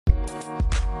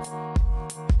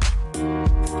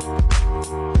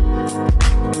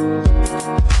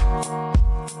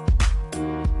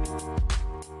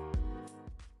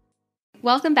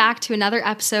Welcome back to another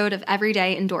episode of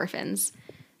Everyday Endorphins.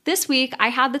 This week, I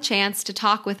had the chance to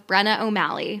talk with Brenna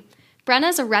O'Malley. Brenna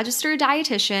is a registered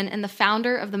dietitian and the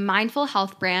founder of the mindful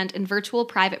health brand and virtual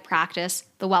private practice,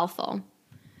 The Wellful.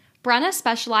 Brenna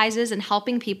specializes in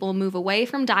helping people move away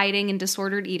from dieting and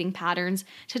disordered eating patterns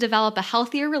to develop a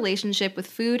healthier relationship with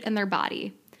food and their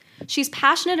body. She's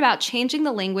passionate about changing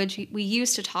the language we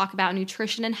use to talk about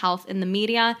nutrition and health in the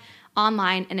media,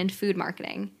 online, and in food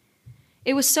marketing.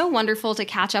 It was so wonderful to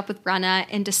catch up with Brenna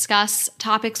and discuss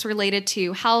topics related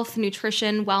to health,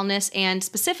 nutrition, wellness, and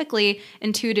specifically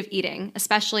intuitive eating,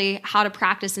 especially how to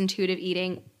practice intuitive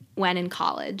eating when in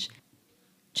college.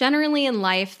 Generally in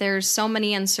life, there's so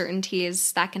many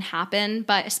uncertainties that can happen,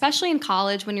 but especially in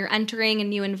college, when you're entering a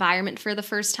new environment for the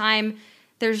first time,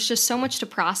 there's just so much to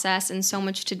process and so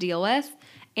much to deal with.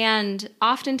 And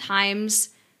oftentimes,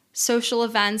 social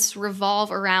events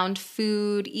revolve around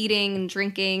food, eating, and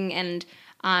drinking,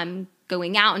 and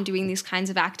going out and doing these kinds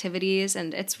of activities.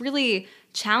 And it's really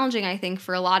challenging, I think,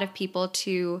 for a lot of people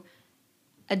to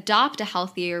adopt a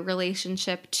healthier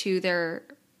relationship to their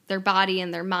body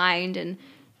and their mind, and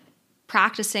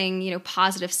practicing,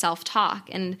 positive self-talk.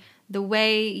 And the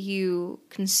way you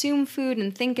consume food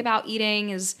and think about eating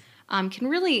is can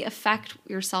really affect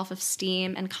your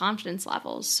self-esteem and confidence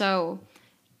levels. So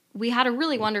we had a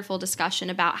really wonderful discussion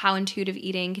about how intuitive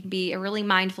eating can be a really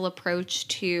mindful approach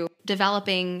to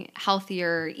developing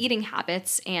healthier eating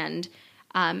habits and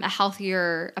a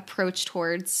healthier approach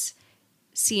towards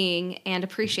seeing and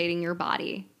appreciating your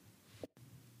body.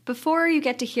 Before you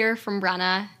get to hear from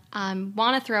Brenna,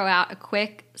 want to throw out a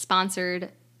quick sponsored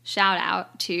shout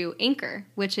out to Anchor,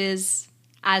 which is,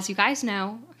 as you guys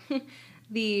know,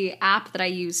 the app that I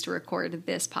use to record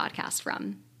this podcast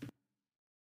from.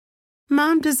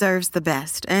 Mom deserves the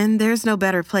best, and there's no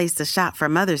better place to shop for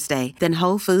Mother's Day than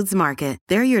Whole Foods Market.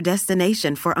 They're your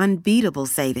destination for unbeatable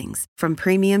savings, from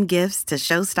premium gifts to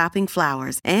show-stopping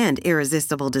flowers and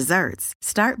irresistible desserts.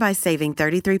 Start by saving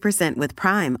 33% with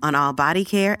Prime on all body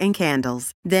care and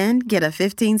candles. Then get a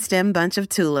 15-stem bunch of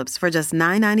tulips for just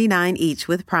 $9.99 each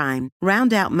with Prime.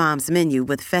 Round out Mom's menu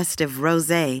with festive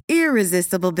rosé,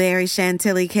 irresistible berry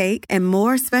chantilly cake, and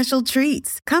more special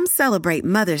treats. Come celebrate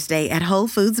Mother's Day at Whole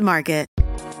Foods Market.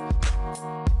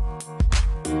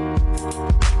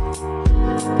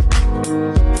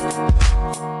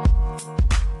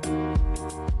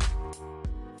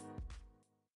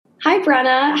 Hi,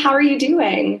 Brenna. How are you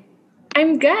doing?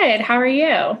 I'm good. How are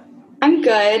you? I'm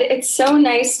good. It's so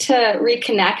nice to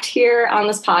reconnect here on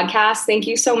this podcast. Thank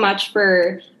you so much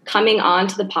for coming on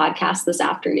to the podcast this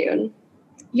afternoon.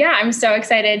 Yeah, I'm so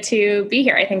excited to be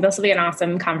here. I think this will be an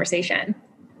awesome conversation.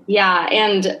 Yeah,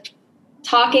 and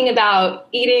talking about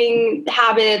eating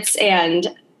habits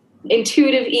and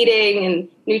intuitive eating and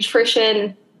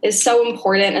nutrition is so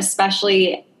important,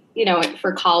 especially,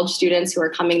 for college students who are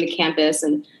coming to campus.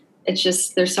 And it's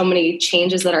just, there's so many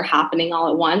changes that are happening all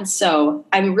at once. So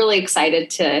I'm really excited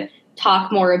to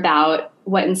talk more about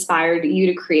what inspired you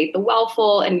to create The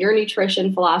Wellful and your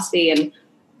nutrition philosophy and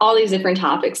all these different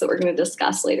topics that we're going to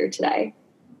discuss later today.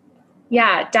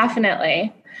 Yeah,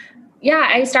 definitely. Yeah,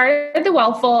 I started The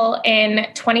Wellful in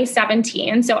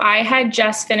 2017. So I had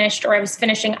just finished, or I was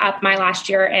finishing up my last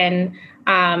year in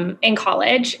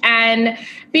college. And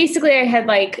basically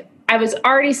I was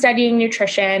already studying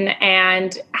nutrition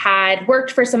and had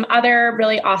worked for some other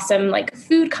really awesome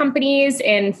food companies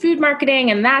in food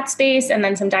marketing and that space, and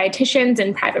then some dietitians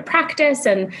in private practice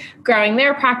and growing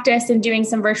their practice and doing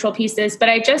some virtual pieces. But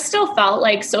I just still felt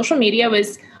like social media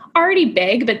was already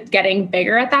big, but getting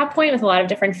bigger at that point with a lot of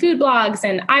different food blogs.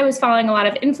 And I was following a lot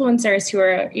of influencers who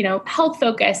are, health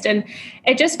focused. And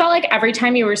it just felt like every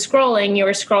time you were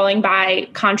scrolling by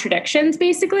contradictions,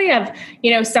 basically, of,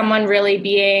 someone really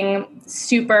being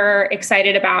super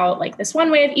excited about this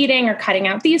one way of eating or cutting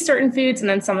out these certain foods. And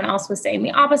then someone else was saying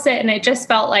the opposite. And it just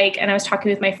felt like, and I was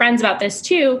talking with my friends about this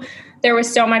too, there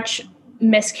was so much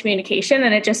miscommunication,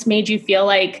 and it just made you feel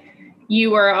like you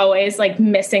were always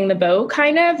missing the boat,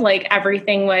 kind of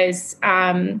everything was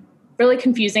really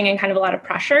confusing and kind of a lot of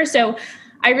pressure. So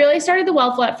I really started The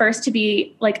Wellful at first to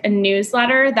be a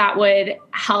newsletter that would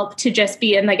help to just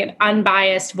be in an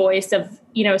unbiased voice of,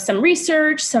 some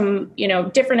research, some,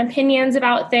 different opinions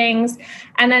about things.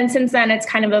 And then since then it's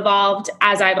kind of evolved,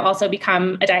 as I've also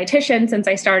become a dietitian since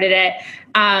I started it,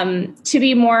 to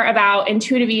be more about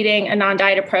intuitive eating, a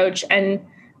non-diet approach, and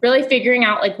really figuring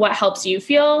out what helps you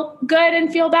feel good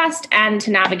and feel best, and to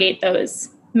navigate those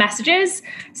messages.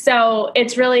 So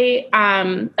it's really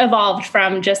evolved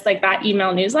from just like that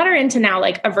email newsletter into now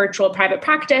like a virtual private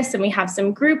practice. And we have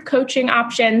some group coaching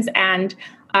options and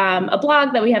a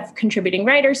blog that we have contributing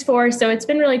writers for. So it's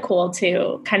been really cool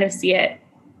to kind of see it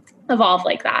evolve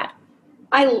like that.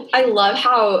 I love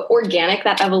how organic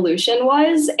that evolution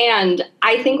was. And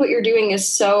I think what you're doing is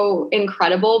so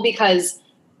incredible, because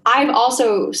I've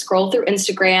also scrolled through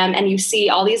Instagram and you see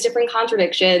all these different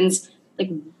contradictions, like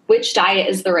which diet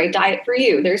is the right diet for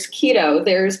you. There's keto,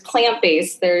 there's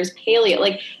plant-based, there's paleo,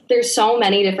 like there's so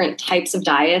many different types of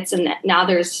diets. And now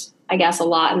there's, I guess, a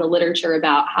lot in the literature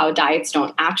about how diets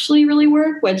don't actually really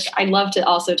work, which I'd love to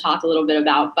also talk a little bit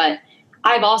about. But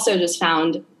I've also just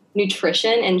found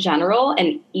nutrition in general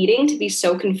and eating to be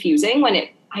so confusing when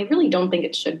I really don't think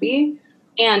it should be.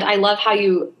 And I love how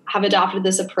you have adopted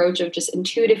this approach of just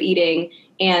intuitive eating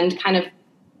and kind of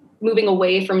moving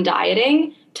away from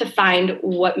dieting to find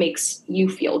what makes you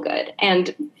feel good.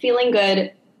 And feeling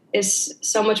good is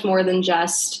so much more than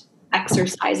just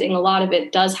exercising. A lot of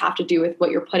it does have to do with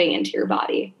what you're putting into your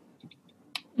body.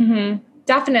 Mm-hmm.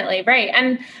 Definitely. Right.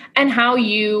 And how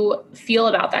you feel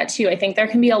about that too. I think there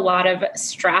can be a lot of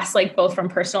stress, like both from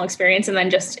personal experience and then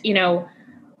just,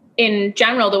 in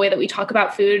general, the way that we talk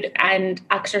about food and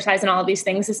exercise and all of these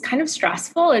things is kind of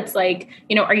stressful. It's like,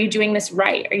 are you doing this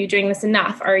right? Are you doing this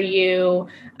enough? Are you,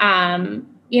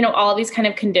 all of these kind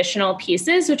of conditional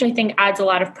pieces, which I think adds a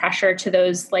lot of pressure to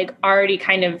those like already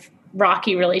kind of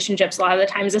rocky relationships a lot of the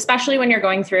times, especially when you're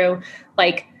going through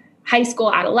like high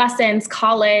school, adolescence,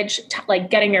 college, like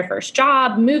getting your first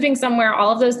job, moving somewhere,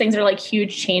 all of those things are like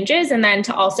huge changes. And then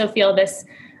to also feel this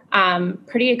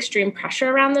pretty extreme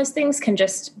pressure around those things can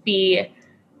just be,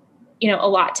 a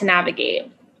lot to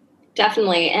navigate.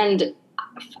 Definitely. And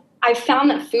I've found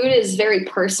that food is very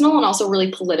personal and also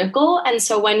really political. And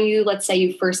so when let's say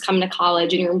you first come to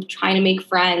college and you're trying to make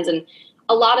friends, and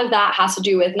a lot of that has to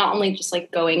do with not only just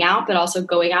like going out, but also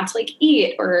going out to like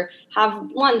eat or have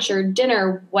lunch or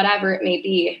dinner, whatever it may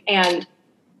be. And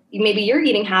maybe your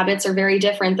eating habits are very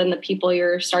different than the people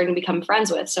you're starting to become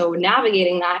friends with. So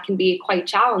navigating that can be quite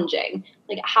challenging.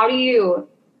 Like, how do you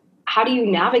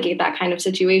navigate that kind of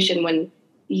situation when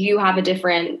you have a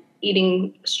different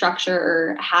eating structure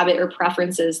or habit or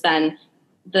preferences than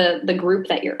the group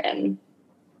that you're in?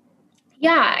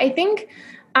 Yeah, I think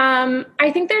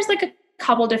there's like a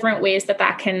couple different ways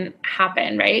that can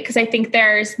happen, right? Because I think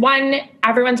there's one,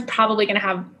 everyone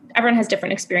has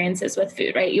different experiences with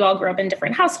food, right? You all grew up in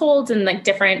different households and like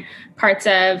different parts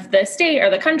of the state or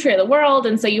the country or the world.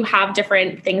 And so you have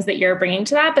different things that you're bringing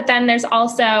to that. But then there's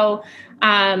also,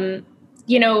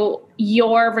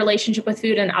 your relationship with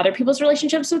food and other people's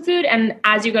relationships with food. And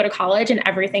as you go to college and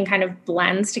everything kind of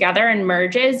blends together and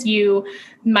merges, you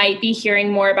might be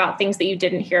hearing more about things that you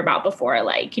didn't hear about before.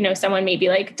 Like, someone may be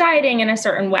like dieting in a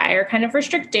certain way or kind of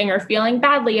restricting or feeling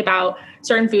badly about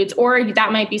certain foods, or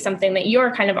that might be something that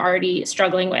you're kind of already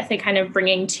struggling with and kind of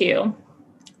bringing to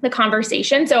the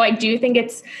conversation. So I do think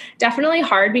it's definitely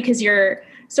hard because you're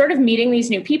sort of meeting these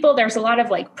new people. There's a lot of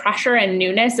like pressure and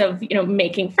newness of,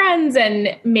 making friends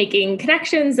and making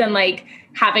connections and like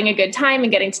having a good time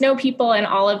and getting to know people and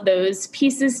all of those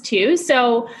pieces too.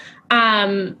 So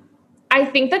I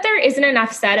think that there isn't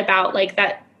enough said about like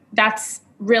that's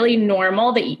really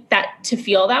normal that to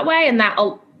feel that way, and that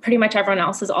pretty much everyone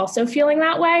else is also feeling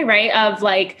that way, right? Of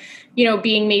like,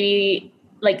 being maybe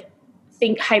like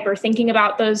hyper thinking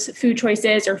about those food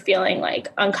choices or feeling like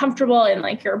uncomfortable in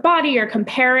like your body or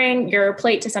comparing your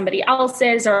plate to somebody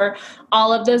else's or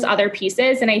all of those other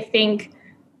pieces. And I think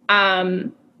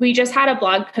we just had a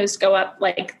blog post go up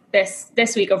like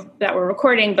this week that we're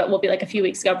recording, but will be like a few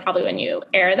weeks ago, probably when you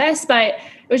air this. But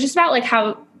it was just about like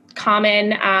how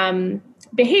common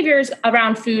behaviors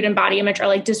around food and body image are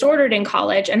like disordered in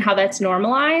college and how that's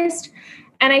normalized.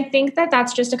 And I think that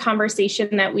that's just a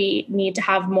conversation that we need to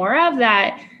have more of,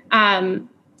 that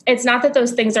it's not that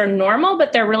those things are normal,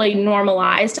 but they're really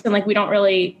normalized. And like, we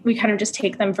kind of just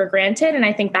take them for granted. And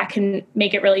I think that can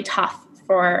make it really tough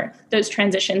for those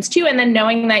transitions too. And then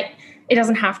knowing that it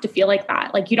doesn't have to feel like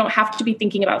that. Like, you don't have to be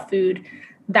thinking about food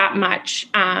that much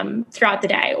throughout the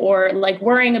day, or like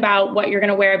worrying about what you're going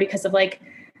to wear because of like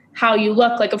how you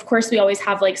look. Like, of course, we always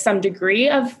have like some degree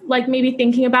of like maybe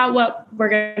thinking about what we're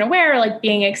going to wear, like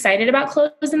being excited about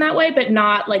clothes in that way, but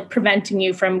not like preventing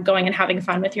you from going and having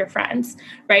fun with your friends.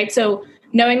 Right. So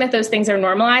knowing that those things are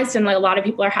normalized and like a lot of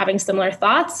people are having similar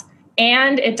thoughts,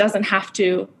 and it doesn't have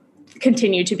to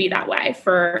continue to be that way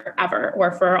forever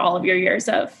or for all of your years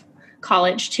of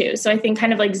college too. So I think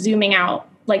kind of like zooming out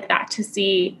like that to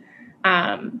see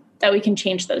that we can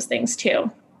change those things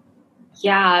too.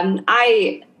 Yeah,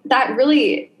 I that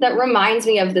reminds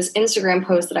me of this Instagram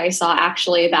post that I saw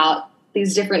actually about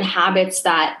these different habits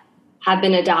that have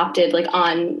been adopted like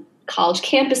on college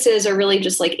campuses or really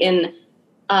just like in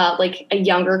like a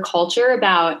younger culture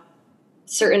about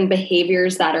certain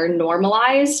behaviors that are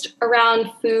normalized around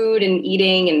food and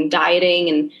eating and dieting.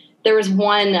 And there was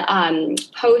one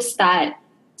post that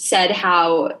said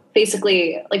how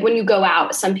basically like when you go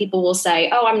out, some people will say,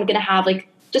 oh, I'm going to have like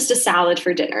just a salad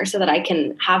for dinner so that I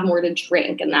can have more to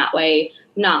drink. And that way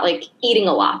I'm not like eating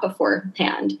a lot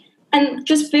beforehand. And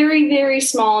just very, very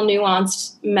small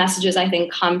nuanced messages, I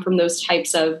think, come from those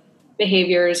types of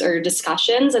behaviors or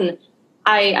discussions. And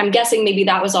I'm guessing maybe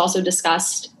that was also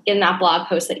discussed in that blog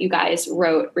post that you guys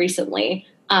wrote recently.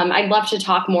 I'd love to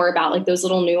talk more about like those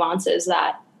little nuances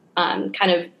that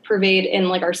kind of pervade in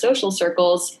like our social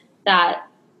circles that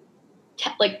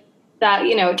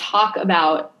talk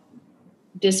about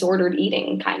disordered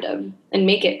eating kind of and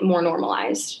make it more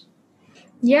normalized.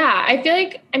 Yeah, I feel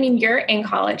like, I mean, you're in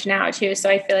college now too. So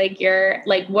I feel like you're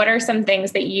like, what are some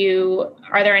things that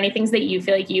are there any things that you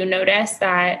feel like you notice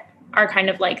that are kind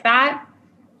of like that?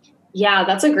 Yeah,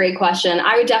 that's a great question.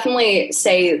 I would definitely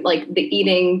say like the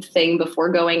eating thing before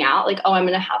going out, like, oh, I'm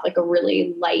going to have like a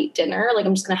really light dinner. Like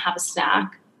I'm just going to have a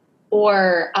snack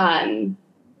or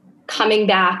coming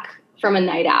back from a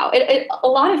night out. A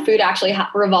lot of food actually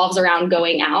revolves around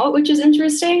going out, which is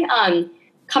interesting.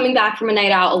 Coming back from a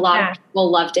night out, a lot of people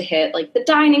love to hit like the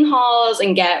dining halls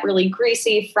and get really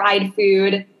greasy fried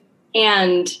food.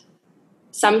 And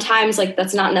sometimes like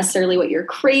that's not necessarily what you're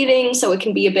craving. So it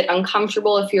can be a bit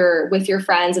uncomfortable if you're with your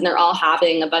friends and they're all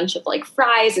having a bunch of like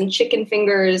fries and chicken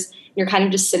fingers. And you're kind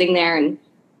of just sitting there and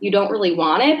you don't really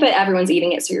want it, but everyone's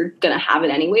eating it. So you're going to have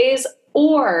it anyways.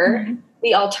 Or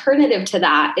the alternative to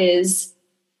that is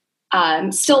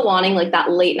still wanting like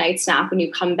that late night snack when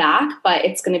you come back, but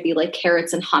it's going to be like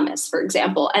carrots and hummus, for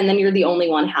example. And then you're the only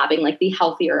one having like the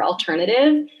healthier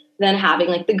alternative than having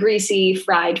like the greasy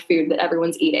fried food that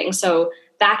everyone's eating. So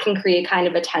that can create kind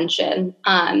of a tension.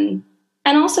 And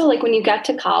also like when you get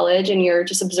to college and you're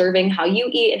just observing how you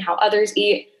eat and how others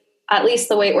eat, at least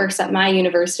the way it works at my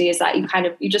university is that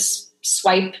you just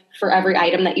swipe for every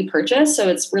item that you purchase. So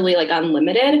it's really like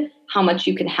unlimited how much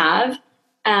you can have.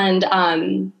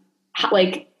 And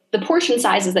like the portion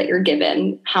sizes that you're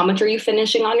given, how much are you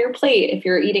finishing on your plate if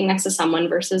you're eating next to someone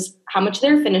versus how much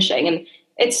they're finishing. And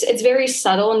it's very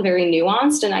subtle and very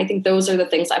nuanced. And I think those are the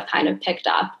things I've kind of picked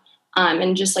up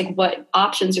and just like what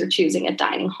options you're choosing at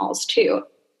dining halls too.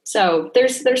 So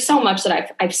there's so much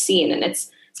that I've seen, and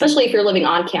it's, especially if you're living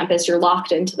on campus, you're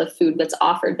locked into the food that's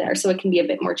offered there. So it can be a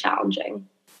bit more challenging.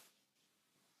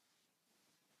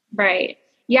 Right.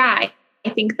 Yeah. I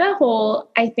think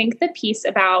the piece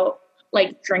about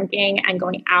like drinking and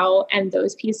going out and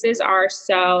those pieces are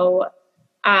so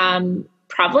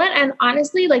prevalent. And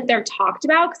honestly, like they're talked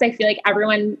about because I feel like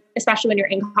everyone, especially when you're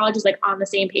in college, is like on the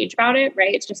same page about it,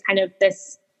 right? It's just kind of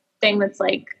this thing that's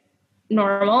like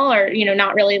normal or,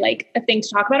 not really like a thing to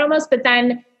talk about almost. But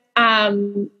then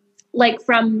like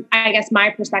from, I guess,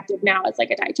 my perspective now as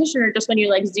like a dietitian, or just when you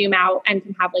like zoom out and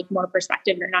can have like more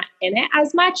perspective, you're not in it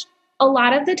as much. A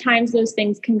lot of the times those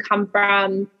things can come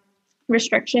from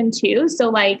restriction too. So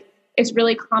like, it's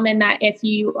really common that if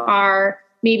you are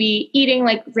maybe eating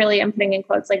like really, I'm putting in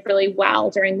quotes, like really well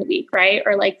during the week, right?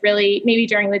 Or like really maybe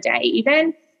during the day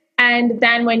even. And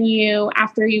then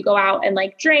after you go out and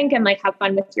like drink and like have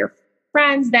fun with your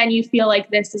friends, then you feel like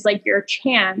this is like your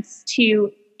chance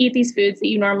to eat these foods that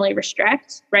you normally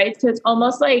restrict, right? So it's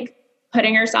almost like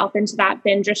putting yourself into that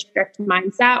binge restrict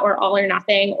mindset or all or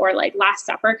nothing or like Last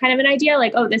Supper kind of an idea.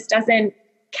 Like, oh, this doesn't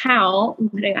count, I'm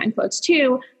putting that in quotes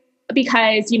too,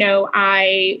 because,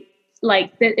 I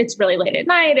like, it's really late at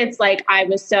night. It's like, I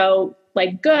was so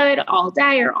like good all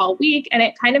day or all week. And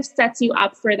it kind of sets you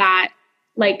up for that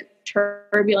like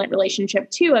turbulent relationship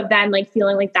too, of then like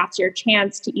feeling like that's your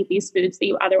chance to eat these foods that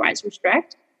you otherwise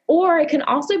restrict. Or it can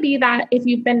also be that if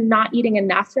you've been not eating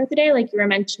enough throughout the day, like you were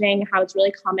mentioning how it's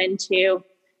really common to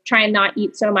try and not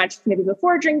eat so much maybe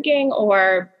before drinking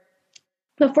or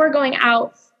before going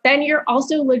out, then you're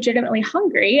also legitimately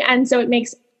hungry. And so it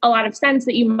makes a lot of sense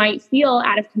that you might feel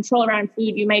out of control around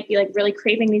food. You might be like really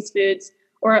craving these foods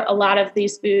or a lot of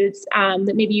these foods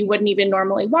that maybe you wouldn't even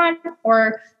normally want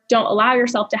or don't allow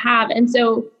yourself to have. And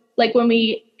so like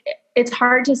it's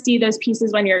hard to see those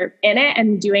pieces when you're in it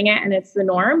and doing it and it's the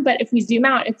norm. But if we zoom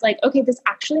out, it's like, okay, this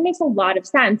actually makes a lot of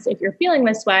sense if you're feeling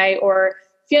this way or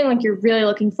feeling like you're really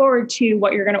looking forward to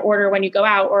what you're going to order when you go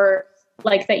out, or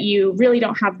like that you really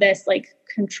don't have this like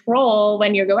control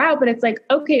when you go out. But it's like,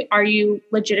 okay, are you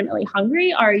legitimately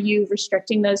hungry? Are you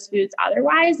restricting those foods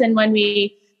otherwise? And when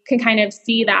we can kind of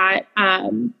see that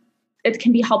it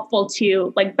can be helpful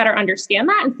to like better understand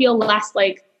that and feel less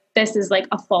like this is like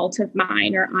a fault of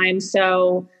mine, or I'm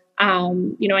so,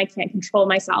 I can't control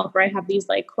myself, or I have these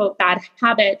like quote bad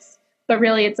habits. But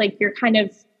really it's like you're kind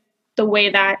of, the way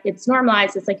that it's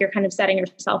normalized, it's like you're kind of setting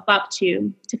yourself up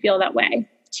to feel that way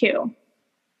too.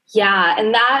 Yeah.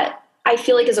 And that I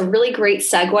feel like is a really great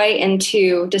segue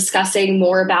into discussing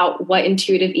more about what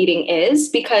intuitive eating is,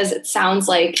 because it sounds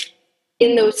like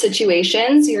in those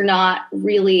situations, you're not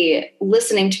really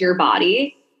listening to your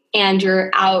body, and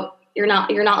you're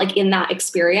not like in that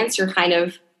experience. You're kind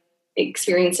of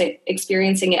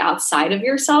experiencing it outside of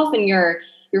yourself, and you're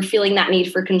feeling that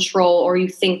need for control, or you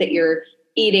think that you're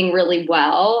eating really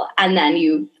well, and then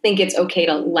you think it's okay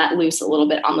to let loose a little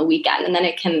bit on the weekend. And then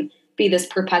it can be this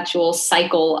perpetual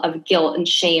cycle of guilt and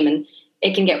shame, and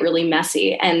it can get really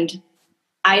messy. And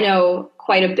I know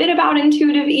quite a bit about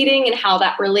intuitive eating and how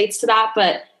that relates to that,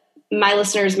 but my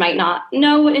listeners might not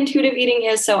know what intuitive eating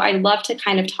is. So I'd love to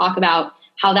kind of talk about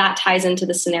how that ties into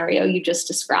the scenario you just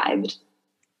described.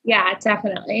 Yeah,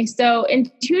 definitely. So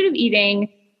intuitive eating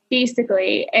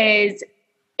basically is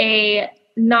a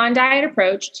non-diet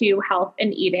approach to health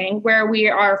and eating, where we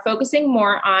are focusing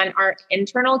more on our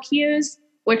internal cues,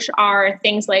 which are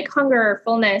things like hunger,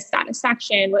 fullness,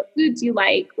 satisfaction, what foods you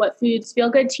like, what foods feel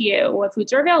good to you, what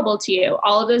foods are available to you,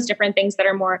 all of those different things that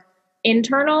are more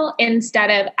internal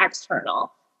instead of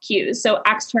external cues. So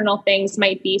external things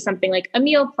might be something like a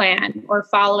meal plan, or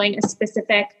following a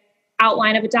specific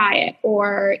outline of a diet,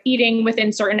 or eating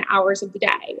within certain hours of the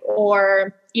day,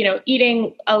 or,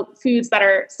 eating foods that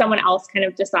are someone else kind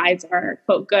of decides are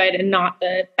quote good and not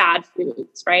the bad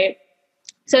foods, right?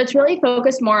 So it's really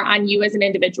focused more on you as an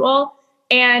individual.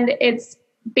 And it's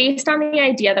based on the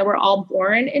idea that we're all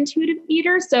born intuitive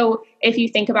eaters. So if you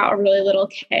think about a really little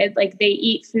kid, like they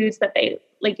eat foods that they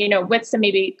like, with some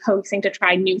maybe coaxing to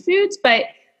try new foods, but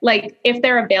like if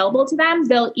they're available to them,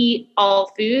 they'll eat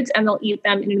all foods, and they'll eat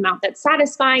them in an amount that's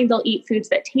satisfying. They'll eat foods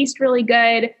that taste really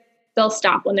good. They'll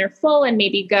stop when they're full and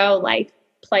maybe go like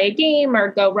play a game or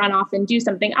go run off and do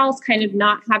something else, kind of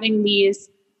not having these,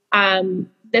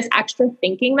 this extra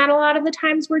thinking that a lot of the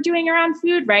times we're doing around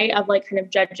food, right? Of like kind of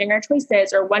judging our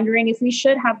choices or wondering if we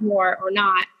should have more or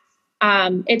not.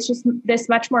 It's just this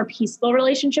much more peaceful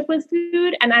relationship with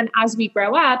food. And then as we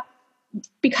grow up,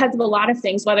 because of a lot of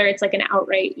things, whether it's like an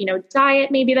outright, diet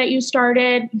maybe that you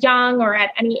started young or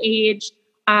at any age,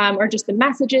 or just the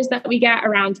messages that we get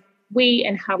around weight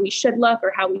and how we should look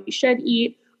or how we should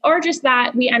eat, or just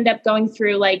that we end up going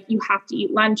through like, you have to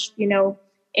eat lunch,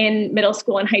 in middle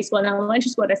school and high school and elementary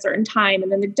school at a certain time.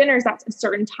 And then the dinner's at a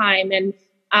certain time.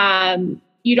 And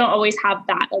you don't always have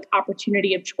that like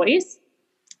opportunity of choice.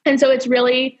 And so it's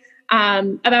really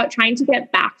about trying to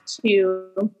get back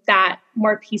to that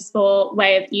more peaceful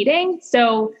way of eating.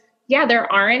 So yeah,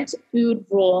 there aren't food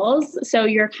rules. So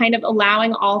you're kind of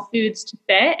allowing all foods to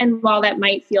fit. And while that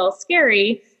might feel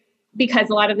scary, because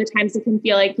a lot of the times it can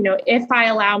feel like, if I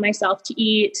allow myself to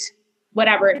eat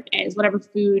whatever it is, whatever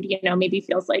food, maybe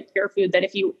feels like your food that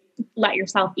if you let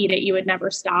yourself eat it, you would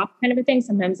never stop kind of a thing.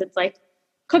 Sometimes it's like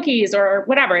cookies or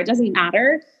whatever, it doesn't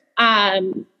matter.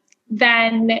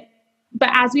 But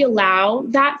as we allow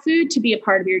that food to be a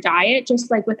part of your diet,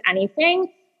 just like with anything,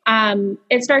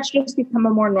 it starts to just become a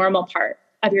more normal part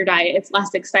of your diet. It's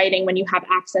less exciting when you have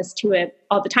access to it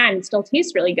all the time. It still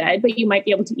tastes really good, but you might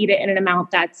be able to eat it in an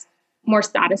amount that's more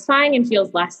satisfying and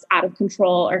feels less out of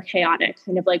control or chaotic,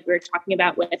 kind of like we were talking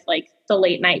about with like the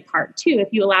late night part too. If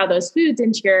you allow those foods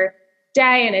into your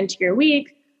day and into your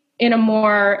week in a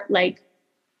more like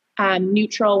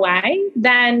neutral way,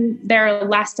 then they're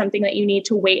less something that you need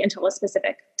to wait until a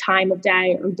specific time of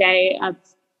day or day of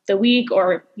the week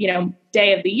or,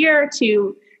 day of the year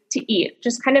to eat.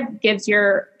 Just kind of gives you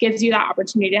that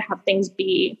opportunity to have things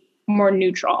be more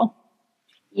neutral.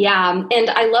 Yeah. And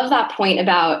I love that point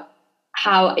about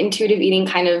how intuitive eating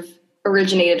kind of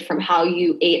originated from how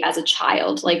you ate as a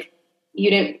child. Like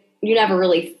you never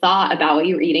really thought about what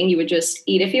you were eating. You would just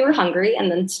eat if you were hungry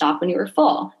and then stop when you were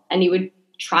full. And you would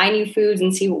try new foods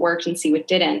and see what worked and see what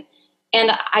didn't.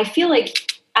 And I feel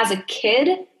like as a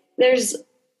kid,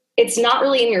 it's not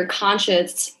really in your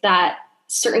conscience that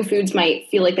certain foods might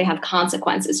feel like they have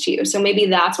consequences to you. So maybe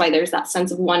that's why there's that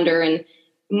sense of wonder and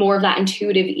more of that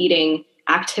intuitive eating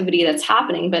activity that's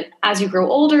happening. But as you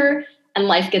grow older and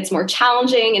life gets more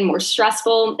challenging and more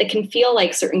stressful, it can feel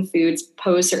like certain foods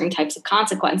pose certain types of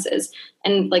consequences.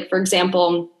 And like, for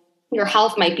example, your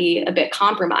health might be a bit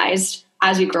compromised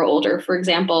as you grow older. For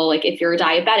example, like if you're a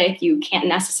diabetic, you can't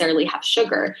necessarily have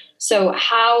sugar. So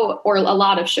or a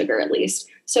lot of sugar at least.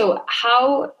 So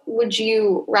how would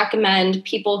you recommend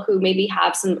people who maybe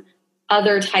have some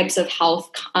other types of health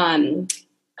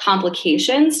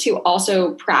complications to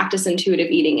also practice intuitive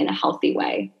eating in a healthy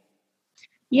way?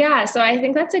 Yeah, so I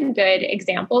think that's a good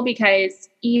example, because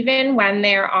even when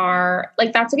there are,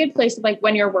 like, that's a good place of, like,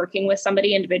 when you're working with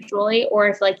somebody individually, or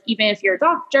if, like, even if your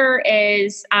doctor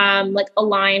is like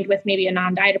aligned with maybe a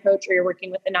non-diet approach, or you're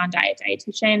working with a non-diet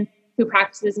dietitian who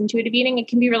practices intuitive eating, it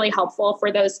can be really helpful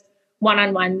for those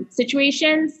one-on-one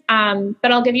situations.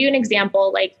 But I'll give you an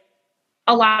example. Like,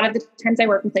 a lot of the times I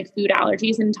work with like food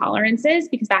allergies and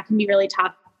intolerances, because that can be really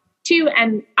tough too.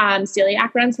 And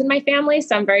celiac runs in my family.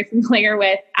 So I'm very familiar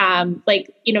with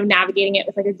navigating it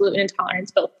with like a gluten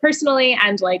intolerance, both personally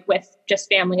and like with just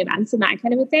family events and that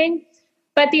kind of a thing.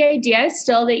 But the idea is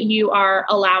still that you are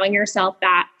allowing yourself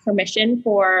that permission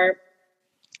for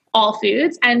all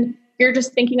foods. And you're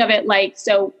just thinking of it like,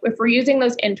 so if we're using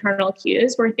those internal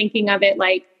cues, we're thinking of it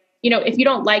like, if you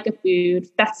don't like a food,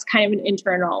 that's kind of an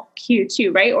internal cue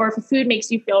too, right? Or if a food makes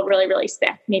you feel really, really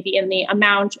sick, maybe in the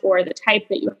amount or the type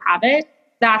that you have it,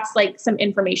 that's like some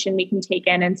information we can take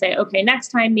in and say, okay, next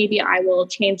time, maybe I will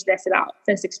change this about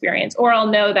this experience, or I'll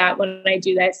know that when I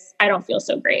do this, I don't feel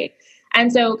so great.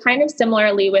 And so kind of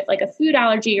similarly with like a food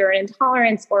allergy or an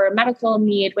intolerance or a medical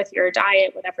need with your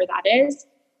diet, whatever that is,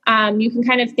 you can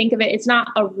kind of think of it, it's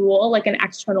not a rule, like an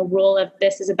external rule of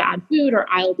this is a bad food or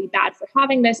I will be bad for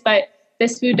having this, but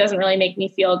this food doesn't really make me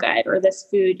feel good, or this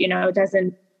food,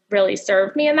 doesn't really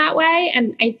serve me in that way.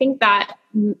 And I think that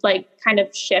like kind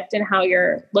of shift in how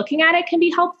you're looking at it can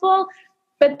be helpful,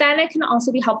 but then it can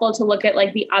also be helpful to look at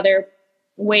like the other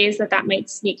ways that might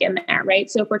sneak in there, right?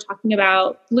 So if we're talking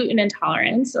about gluten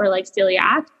intolerance or like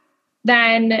celiac,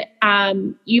 then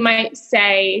you might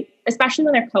say, especially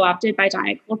when they're co-opted by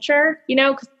diet culture,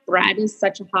 because bread is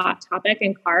such a hot topic,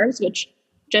 and carbs, which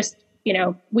just,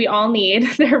 we all need.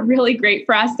 They're really great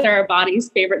for us. They're our body's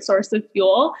favorite source of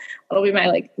fuel. That'll be my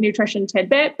like nutrition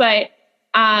tidbit. But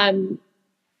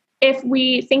if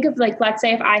we think of like, let's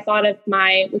say if I thought of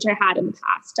which I had in the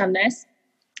past done this,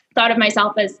 thought of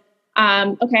myself as,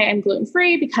 okay, I'm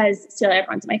gluten-free because celiac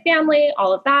runs in my family,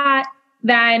 all of that.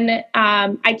 Then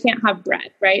I can't have bread,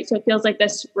 right? So it feels like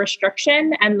this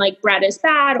restriction, and like bread is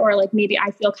bad, or like maybe I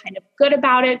feel kind of good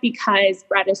about it because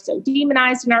bread is so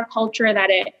demonized in our culture that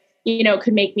it,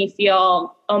 could make me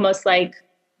feel almost like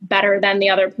better than the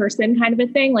other person kind of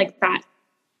a thing, like that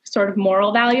sort of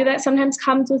moral value that sometimes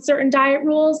comes with certain diet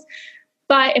rules.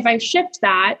 But if I shift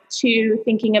that to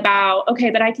thinking about,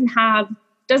 okay, but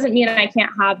doesn't mean I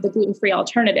can't have the gluten-free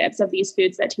alternatives of these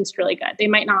foods that taste really good. They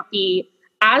might not be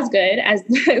as good as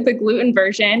the gluten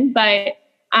version, but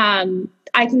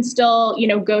I can still,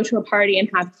 go to a party and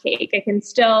have cake. I can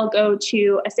still go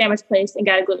to a sandwich place and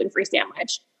get a gluten-free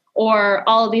sandwich, or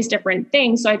all of these different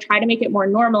things. So I try to make it more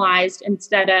normalized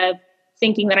instead of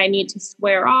thinking that I need to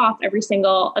swear off every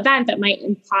single event that might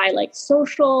imply like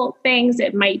social things.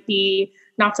 It might be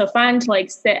not so fun to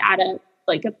like sit at a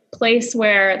place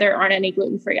where there aren't any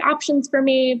gluten-free options for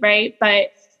me, right?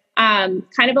 But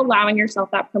kind of allowing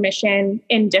yourself that permission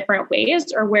in different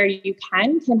ways, or where you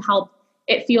can help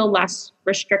it feel less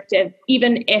restrictive,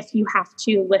 even if you have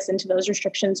to listen to those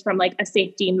restrictions from like a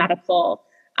safety, medical,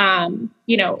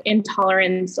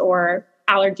 intolerance or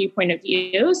allergy point of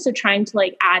view. So trying to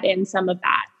like add in some of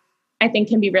that, I think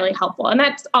can be really helpful. And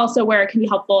that's also where it can be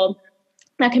helpful.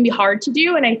 That can be hard to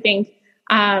do. And I think,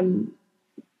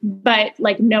 but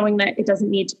like knowing that it doesn't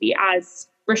need to be as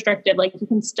restrictive, like you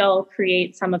can still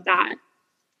create some of that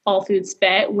all foods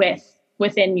fit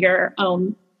within your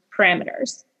own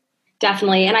parameters.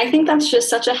 Definitely. And I think that's just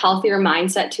such a healthier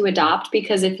mindset to adopt,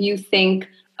 because if you think,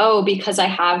 oh, because I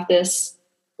have this,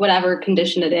 whatever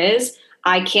condition it is,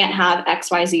 I can't have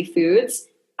XYZ foods,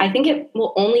 I think it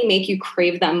will only make you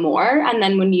crave them more. And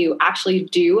then when you actually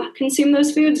do consume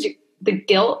those foods, the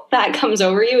guilt that comes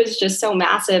over you is just so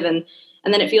massive. And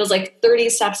then it feels like 30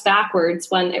 steps backwards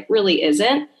when it really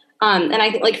isn't. And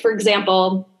I think, like, for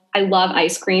example, I love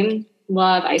ice cream.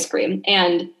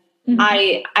 And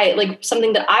I like,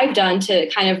 something that I've done to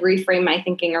kind of reframe my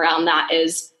thinking around that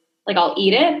is like, I'll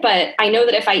eat it, but I know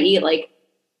that if I eat like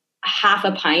half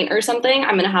a pint or something,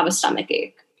 I'm going to have a stomach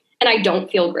ache and I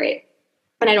don't feel great.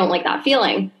 And I don't like that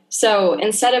feeling. So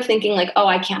instead of thinking like, oh,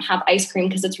 I can't have ice cream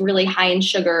because it's really high in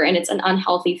sugar and it's an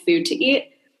unhealthy food to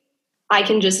eat, I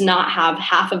can just not have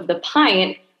half of the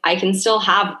pint. I can still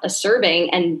have a serving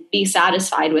and be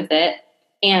satisfied with it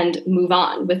and move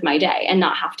on with my day and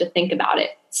not have to think about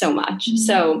it so much. Mm-hmm.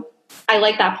 So I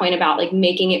like that point about like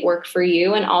making it work for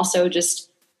you, and also just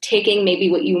taking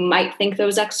maybe what you might think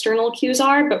those external cues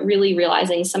are, but really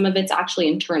realizing some of it's actually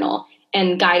internal,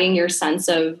 and guiding your sense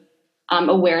of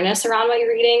awareness around what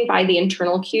you're eating by the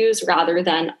internal cues rather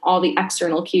than all the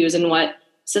external cues and what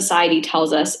society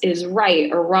tells us is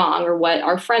right or wrong or what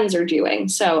our friends are doing.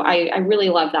 So I really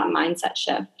love that mindset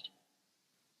shift.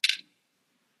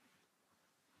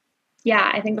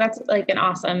 Yeah, I think that's like an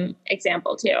awesome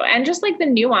example too. And just like the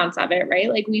nuance of it, right?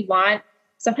 Like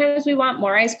sometimes we want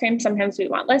more ice cream, sometimes we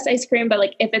want less ice cream, but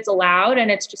like if it's allowed and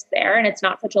it's just there and it's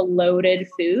not such a loaded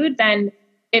food, then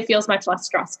it feels much less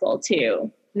stressful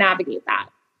to navigate that.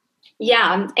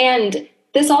 Yeah. And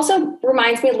this also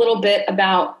reminds me a little bit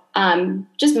about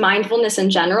just mindfulness in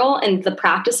general and the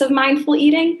practice of mindful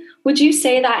eating. Would you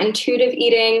say that intuitive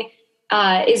eating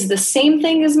is the same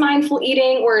thing as mindful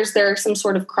eating, or is there some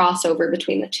sort of crossover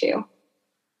between the two?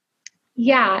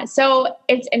 Yeah, so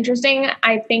it's interesting.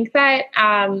 I think that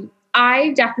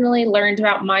I definitely learned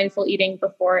about mindful eating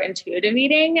before intuitive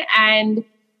eating, and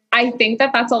I think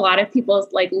that that's a lot of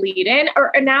people's like lead in.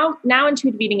 Or now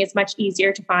intuitive eating is much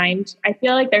easier to find. I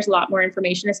feel like there's a lot more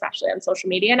information, especially on social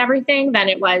media and everything, than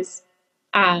it was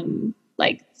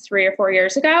like 3 or 4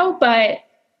 years ago. But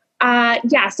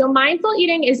so mindful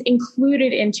eating is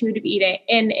included in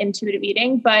intuitive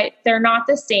eating, but they're not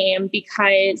the same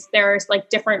because there's like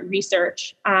different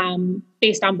research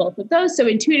based on both of those. So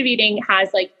intuitive eating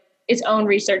has like its own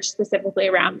research specifically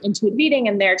around intuitive eating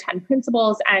and their 10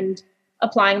 principles and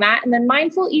applying that. And then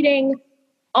mindful eating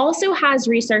also has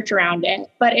research around it,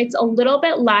 but it's a little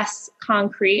bit less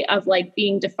concrete of like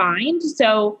being defined.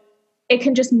 So it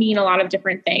can just mean a lot of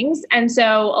different things. And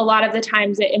so a lot of the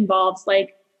times it involves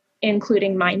like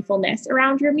including mindfulness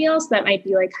around your meals. So that might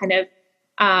be like kind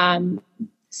of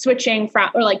switching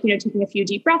from, or like, taking a few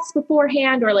deep breaths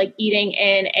beforehand, or like eating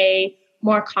in a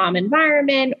more calm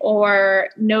environment, or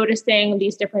noticing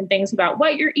these different things about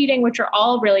what you're eating, which are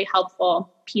all really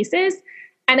helpful pieces.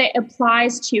 And it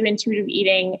applies to intuitive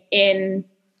eating in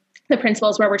the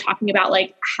principles where we're talking about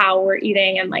like how we're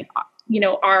eating and like,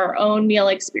 our own meal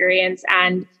experience,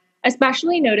 and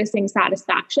especially noticing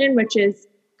satisfaction, which is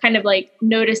kind of like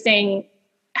noticing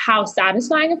how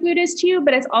satisfying a food is to you,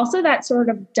 but it's also that sort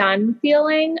of done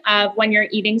feeling of when you're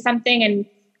eating something and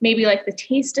maybe like the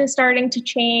taste is starting to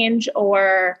change,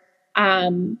 or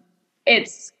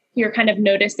you're kind of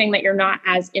noticing that you're not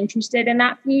as interested in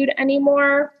that food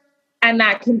anymore. And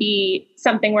that can be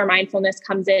something where mindfulness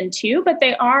comes in too, but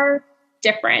they are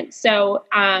different. So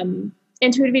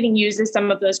intuitive eating uses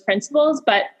some of those principles,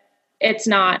 but it's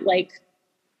not like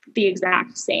the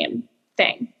exact same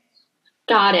thing.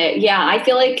 Got it. Yeah. I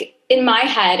feel like in my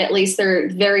head, at least, they're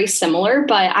very similar,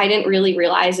 but I didn't really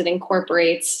realize it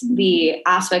incorporates the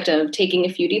aspect of taking a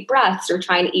few deep breaths or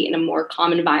trying to eat in a more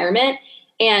calm environment.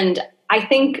 And I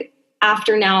think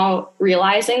after now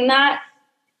realizing that,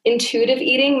 intuitive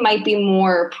eating might be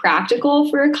more practical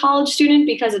for a college student,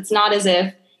 because it's not as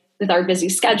if with our busy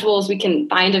schedules, we can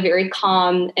find a very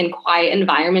calm and quiet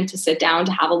environment to sit down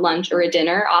to have a lunch or a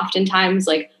dinner. Oftentimes,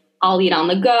 like, I'll eat on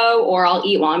the go, or I'll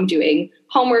eat while I'm doing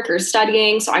homework or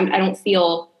studying. So I don't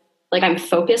feel like I'm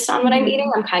focused on what I'm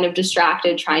eating. I'm kind of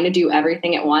distracted trying to do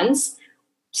everything at once.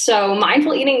 So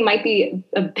mindful eating might be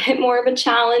a bit more of a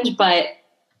challenge, but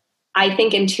I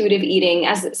think intuitive eating,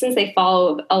 since they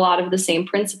follow a lot of the same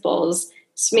principles,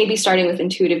 maybe starting with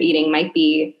intuitive eating might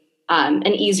be an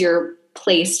easier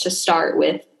place to start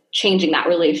with changing that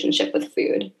relationship with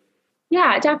food.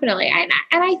 Yeah, definitely. And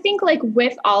I think like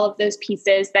with all of those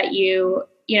pieces that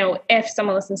if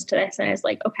someone listens to this and is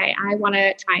like, okay, I want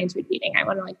to try intuitive eating, I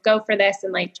want to like go for this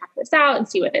and like check this out and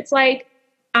see what it's like.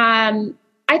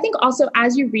 I think also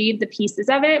as you read the pieces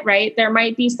of it, right, there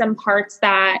might be some parts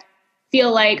that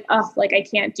feel like, oh, like I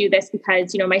can't do this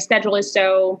because, my schedule is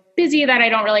so busy that I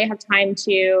don't really have time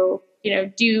to,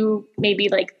 do maybe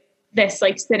like this,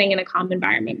 like sitting in a calm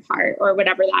environment part or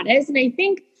whatever that is. And I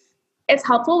think it's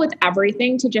helpful with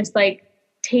everything to just like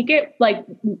take it, like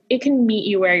it can meet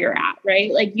you where you're at,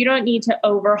 right? Like you don't need to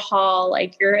overhaul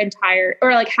like your entire,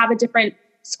 or like have a different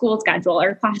school schedule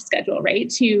or class schedule, right?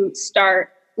 To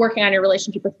start working on your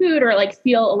relationship with food, or like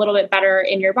feel a little bit better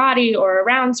in your body or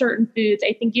around certain foods.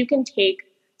 I think you can take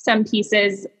some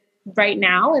pieces right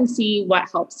now and see what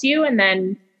helps you, and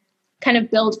then kind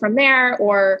of build from there,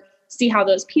 or see how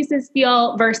those pieces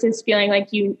feel versus feeling like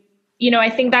I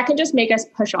think that can just make us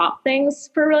push off things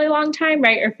for a really long time,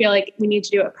 right? Or feel like we need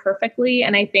to do it perfectly.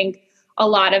 And I think a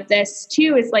lot of this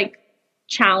too is like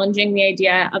challenging the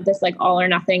idea of this like all or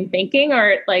nothing thinking,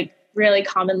 or like really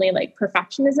commonly like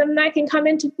perfectionism that can come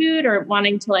into food, or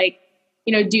wanting to like,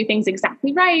 do things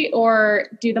exactly right or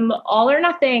do them all or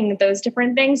nothing, those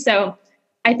different things. So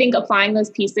I think applying those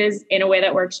pieces in a way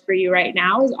that works for you right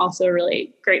now is also a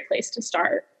really great place to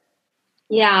start.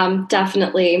 Yeah,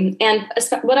 definitely. And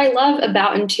what I love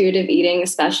about intuitive eating,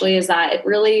 especially, is that it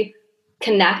really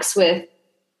connects with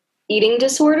eating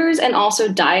disorders and also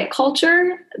diet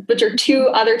culture, which are two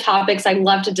other topics I'd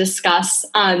love to discuss.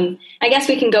 I guess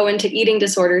we can go into eating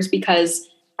disorders because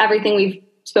everything we've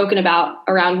spoken about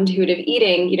around intuitive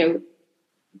eating,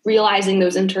 realizing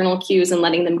those internal cues and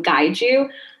letting them guide you,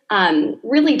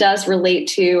 really does relate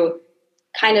to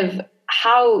kind of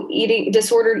how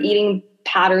disordered eating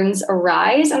patterns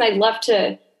arise. And I'd love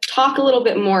to talk a little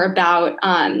bit more about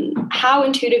how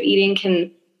intuitive eating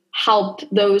can help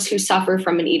those who suffer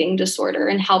from an eating disorder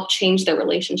and help change their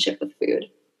relationship with food.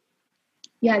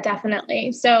 Yeah,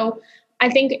 definitely. So I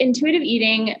think intuitive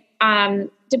eating,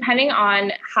 depending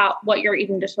on what your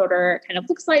eating disorder kind of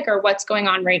looks like or what's going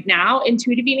on right now,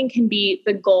 intuitive eating can be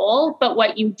the goal, but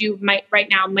what you do right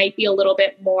now might be a little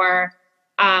bit more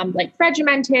like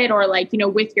regimented, or like,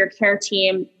 with your care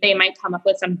team, they might come up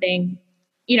with something,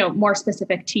 more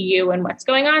specific to you and what's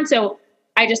going on. So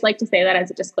I just like to say that as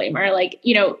a disclaimer, like,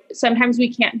 sometimes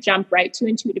we can't jump right to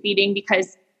intuitive eating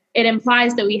because it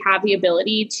implies that we have the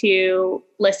ability to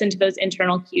listen to those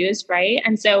internal cues, right?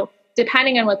 And so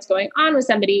depending on what's going on with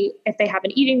somebody, if they have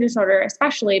an eating disorder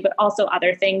especially, but also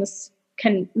other things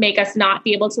can make us not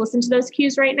be able to listen to those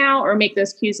cues right now, or make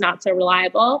those cues not so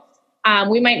reliable.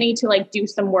 We might need to like do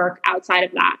some work outside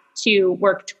of that to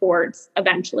work towards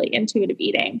eventually intuitive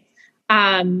eating.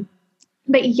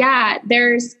 But yeah,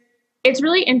 it's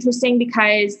really interesting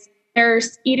because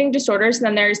there's eating disorders and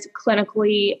then there's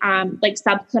clinically like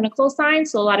subclinical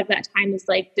signs. So a lot of that time is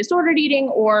like disordered eating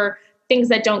or things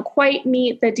that don't quite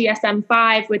meet the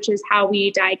DSM-5, which is how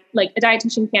like a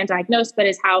dietitian can't diagnose, but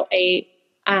is how an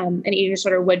eating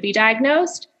disorder would be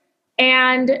diagnosed.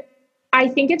 And I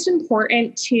think it's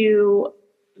important to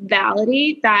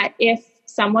validate that if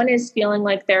someone is feeling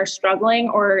like they're struggling,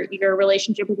 or your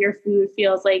relationship with your food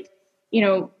feels like,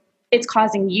 it's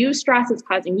causing you stress, it's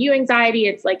causing you anxiety,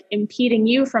 it's like impeding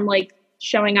you from like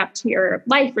showing up to your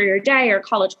life or your day or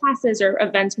college classes or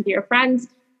events with your friends,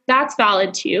 that's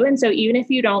valid too. And so even if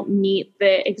you don't meet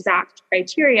the exact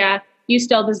criteria, you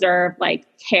still deserve like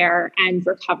care and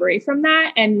recovery from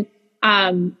that. And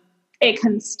it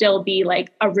can still be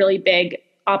like a really big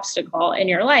obstacle in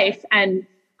your life. And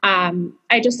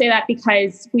I just say that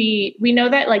because we know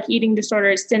that like eating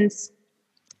disorders since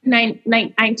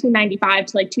 1995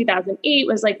 to like 2008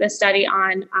 was like this study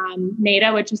on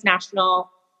NADA, which is National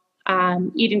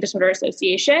Eating Disorder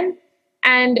Association.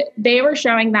 And they were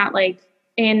showing that like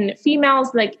in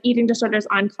females, like eating disorders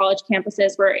on college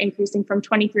campuses were increasing from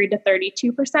 23 to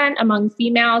 32% among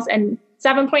females and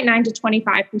 7.9 to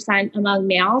 25% among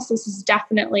males. This is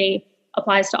definitely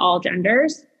applies to all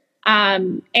genders.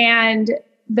 And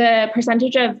the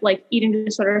percentage of like eating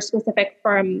disorders specific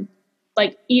from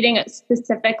like eating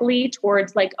specifically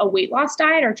towards like a weight loss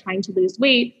diet or trying to lose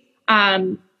weight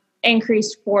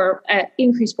increased four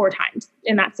times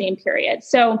in that same period.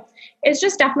 So it's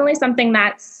just definitely something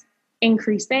that's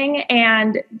increasing,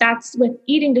 and that's with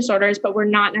eating disorders, but we're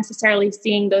not necessarily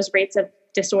seeing those rates of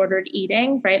disordered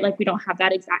eating, right? Like we don't have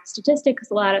that exact statistic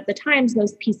because a lot of the times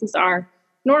those pieces are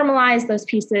normalized. Those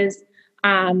pieces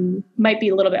might be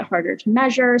a little bit harder to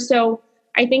measure. So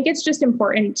I think it's just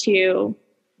important to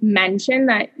mention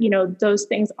that, those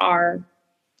things are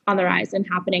on the rise and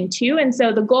happening too. And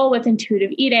so the goal with intuitive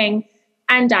eating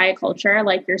and diet culture,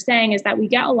 like you're saying, is that we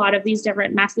get a lot of these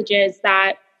different messages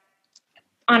that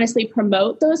honestly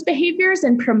promote those behaviors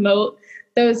and promote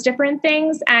those different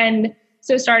things. And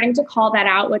so starting to call that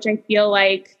out, which I feel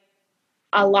like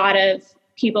a lot of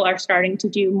people are starting to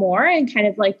do more, and kind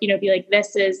of like, be like,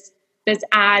 this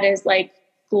ad is like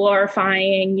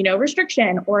glorifying,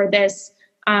 restriction, or this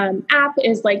app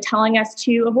is like telling us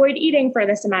to avoid eating for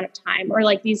this amount of time, or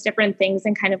like these different things,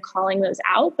 and kind of calling those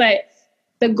out. But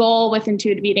the goal with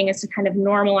intuitive eating is to kind of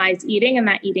normalize eating, and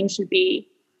that eating should be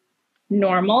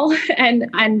normal.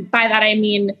 And by that, I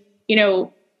mean,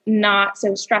 not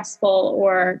so stressful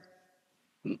or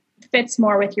fits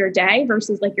more with your day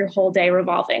versus like your whole day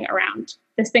revolving around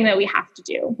this thing that we have to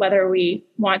do, whether we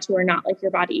want to or not, like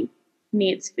your body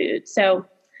needs food. So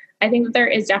I think that there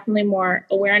is definitely more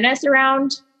awareness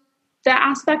around the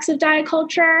aspects of diet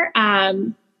culture.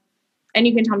 And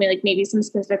you can tell me like maybe some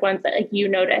specific ones that like you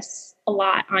notice a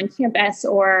lot on campus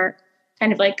or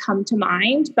kind of like come to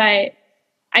mind. But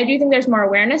I do think there's more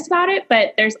awareness about it,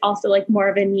 but there's also like more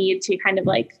of a need to kind of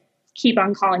like keep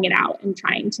on calling it out and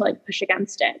trying to like push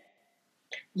against it.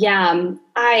 Yeah,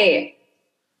 I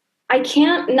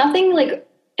can't, nothing like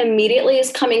immediately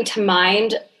is coming to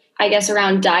mind, I guess,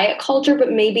 around diet culture,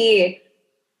 but maybe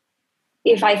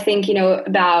if I think,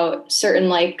 about certain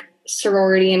like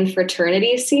sorority and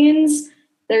fraternity scenes,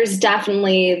 there's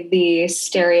definitely the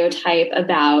stereotype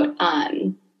about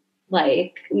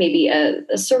like maybe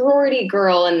a sorority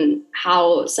girl, and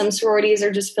how some sororities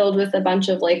are just filled with a bunch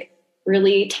of like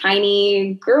really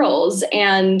tiny girls.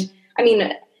 And I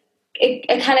mean,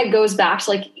 it kind of goes back to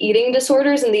like eating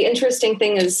disorders. And the interesting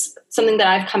thing is something that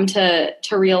I've come to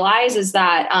realize is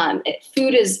that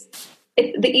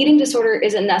the eating disorder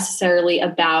isn't necessarily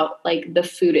about like the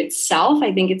food itself.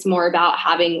 I think it's more about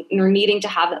having or needing to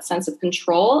have that sense of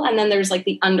control. And then there's like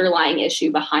the underlying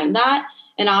issue behind that.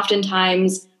 And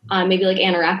oftentimes, maybe like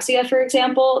anorexia, for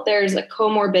example, there's like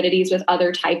comorbidities with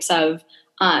other types of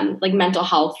like mental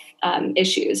health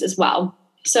issues as well.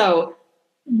 So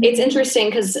it's interesting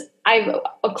because a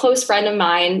close friend of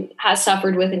mine has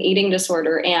suffered with an eating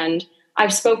disorder, and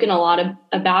I've spoken a lot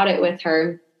about it with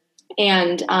her.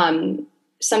 And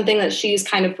something that she's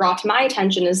kind of brought to my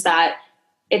attention is that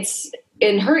it's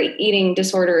in her eating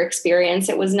disorder experience,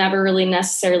 it was never really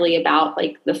necessarily about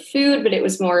like the food, but it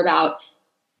was more about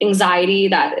anxiety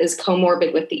that is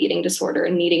comorbid with the eating disorder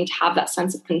and needing to have that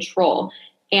sense of control.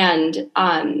 And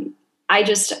I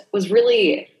just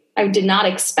I did not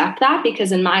expect that,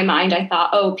 because in my mind, I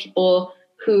thought, oh, people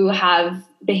who have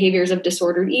behaviors of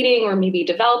disordered eating or maybe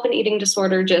develop an eating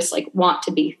disorder just like want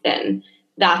to be thin.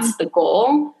 That's the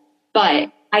goal.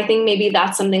 But I think maybe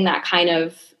that's something that kind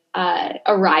of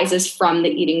arises from the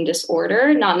eating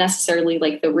disorder, not necessarily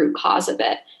like the root cause of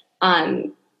it.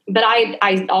 But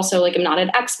I also like, I'm not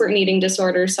an expert in eating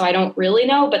disorders, so I don't really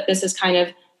know, but this is kind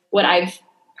of what I've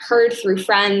heard through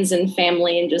friends and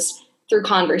family and just through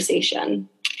conversation.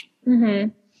 Mm-hmm.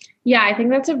 Yeah, I think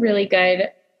that's a really good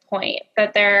point,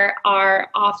 that there are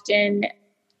often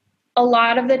a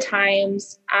lot of the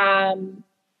times,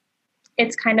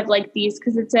 it's kind of like these,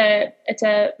 because it's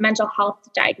a mental health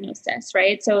diagnosis,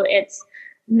 right? So it's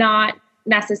not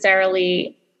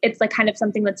necessarily, it's like kind of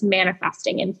something that's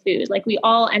manifesting in food. Like we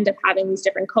all end up having these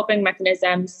different coping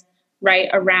mechanisms, right,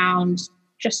 around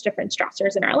just different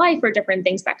stressors in our life or different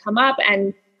things that come up.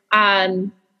 And,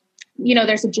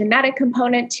 there's a genetic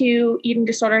component to eating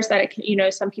disorders that, it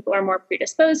can, some people are more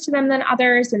predisposed to them than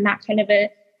others, and that kind of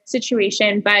a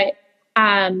situation. But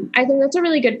I think that's a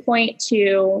really good point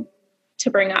to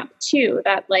bring up too,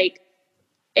 that like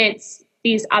it's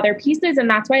these other pieces. And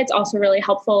that's why it's also really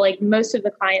helpful. Like most of the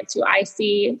clients who I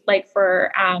see, like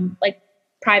for like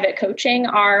private coaching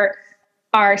are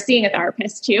seeing a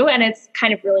therapist too. And it's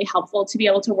kind of really helpful to be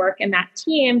able to work in that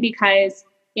team, because,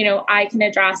 I can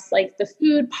address like the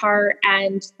food part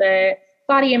and the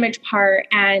body image part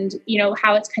and,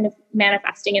 how it's kind of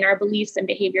manifesting in our beliefs and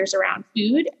behaviors around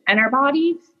food and our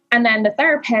body. And then the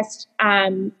therapist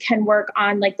can work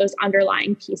on like those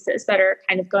underlying pieces that are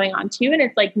kind of going on too. And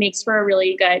it's like makes for a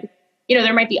really good,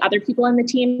 there might be other people in the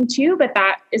team too, but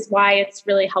that is why it's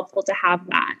really helpful to have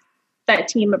that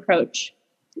team approach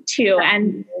too.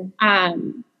 And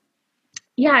and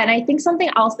I think something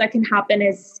else that can happen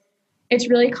is it's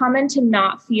really common to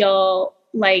not feel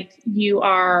like you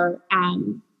are,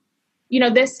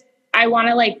 this, I want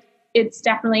to like, it's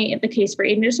definitely the case for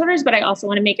eating disorders, but I also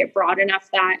want to make it broad enough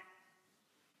that,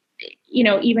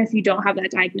 even if you don't have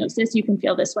that diagnosis, you can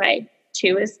feel this way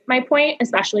too, is my point,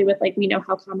 especially with like, we know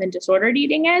how common disordered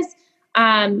eating is.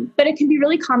 But it can be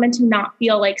really common to not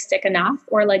feel like sick enough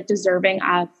or like deserving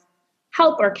of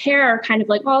help or care, or kind of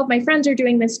like, oh, my friends are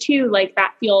doing this too. Like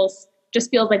that just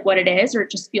feels like what it is, or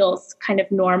it just feels kind of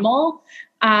normal.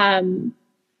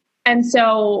 And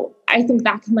so I think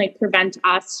that can like prevent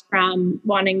us from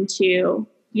wanting to,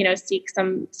 seek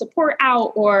some support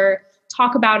out or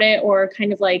talk about it, or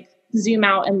kind of like zoom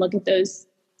out and look at those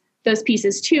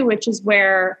pieces too, which is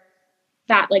where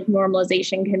that like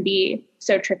normalization can be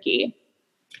so tricky.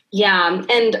 Yeah.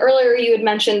 And earlier you had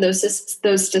mentioned those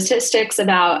statistics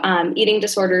about eating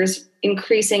disorders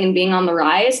increasing and being on the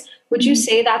rise. Would you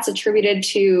say that's attributed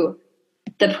to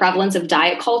the prevalence of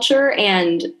diet culture,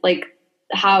 and like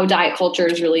how diet culture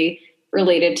is really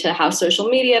related to how social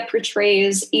media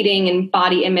portrays eating and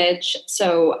body image?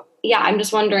 So yeah, I'm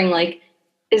just wondering, like,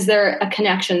 is there a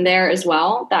connection there as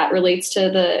well that relates to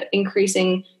the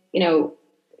increasing,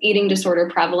 eating disorder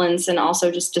prevalence and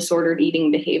also just disordered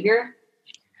eating behavior?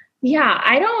 Yeah,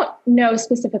 I don't know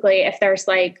specifically if there's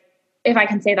like, if I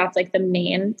can say that's like the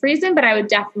main reason, but I would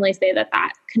definitely say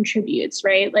that contributes,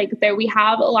 right? Like there, we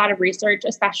have a lot of research,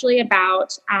 especially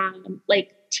about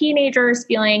like teenagers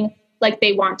feeling like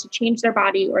they want to change their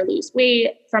body or lose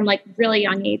weight from like really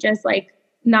young ages, like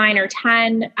 9 or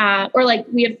 10, or like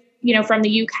we have, from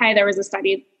the UK, there was a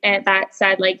study that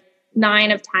said like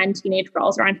 9 of 10 teenage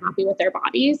girls are unhappy with their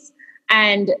bodies,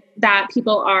 and that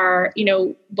people are,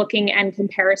 looking and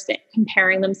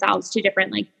comparing themselves to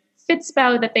different like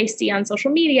Fitspo that they see on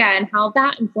social media and how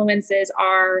that influences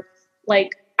our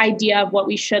like idea of what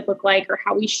we should look like or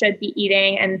how we should be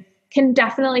eating, and can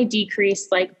definitely decrease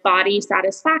like body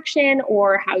satisfaction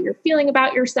or how you're feeling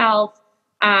about yourself.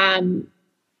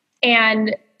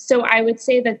 And so I would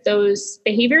say that those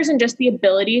behaviors and just the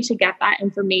ability to get that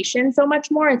information so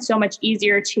much more, it's so much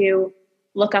easier to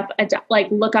look up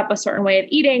a certain way of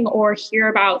eating or hear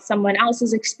about someone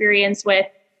else's experience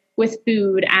with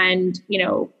food and, you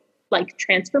know, like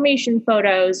transformation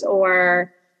photos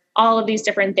or all of these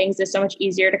different things is so much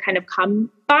easier to kind of come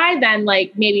by than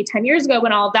like maybe 10 years ago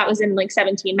when all of that was in like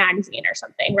 17 magazine or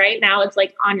something. Right now it's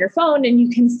like on your phone and you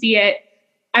can see it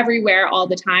everywhere all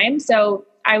the time. So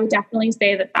I would definitely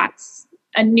say that that's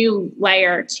a new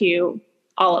layer to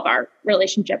all of our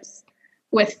relationships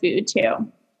with food too.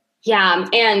 Yeah.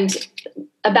 And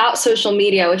about social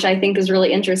media, which I think is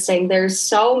really interesting, there's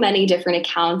so many different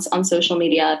accounts on social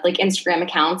media, like Instagram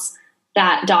accounts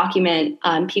that document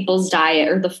people's diet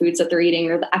or the foods that they're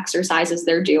eating or the exercises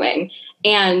they're doing.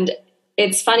 And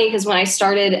it's funny because when I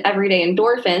started Everyday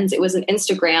Endorphins, it was an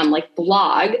Instagram like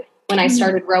blog when I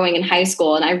started rowing in high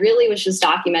school. And I really was just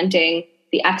documenting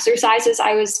the exercises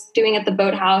I was doing at the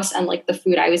boathouse and like the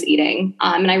food I was eating.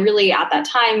 And I really at that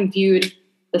time viewed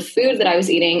the food that I was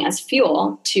eating as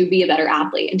fuel to be a better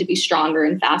athlete and to be stronger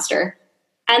and faster.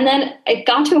 And then it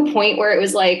got to a point where it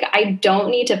was like, I don't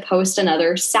need to post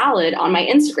another salad on my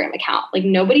Instagram account. Like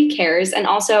nobody cares. And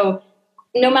also,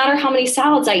 no matter how many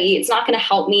salads I eat, it's not going to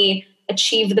help me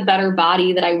achieve the better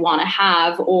body that I want to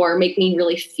have or make me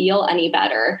really feel any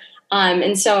better.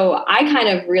 And so I kind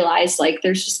of realized like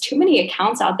there's just too many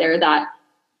accounts out there that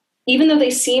even though they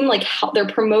seem like they're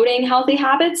promoting healthy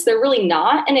habits, they're really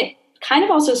not. And it kind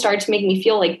of also started to make me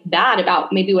feel like bad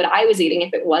about maybe what I was eating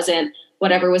if it wasn't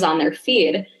whatever was on their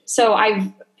feed. So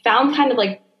I've found kind of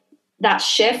like that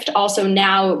shift also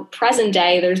now present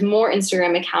day, there's more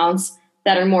Instagram accounts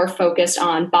that are more focused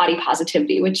on body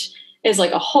positivity, which is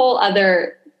like a whole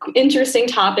other interesting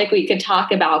topic we could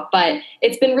talk about. But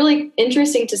it's been really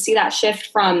interesting to see that shift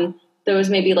from those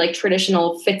maybe like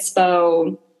traditional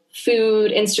Fitspo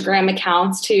food Instagram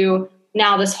accounts to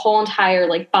now this whole entire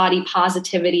like body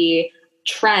positivity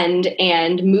trend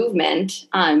and movement.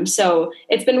 So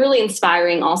it's been really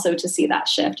inspiring also to see that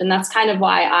shift. And that's kind of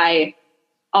why I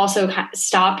also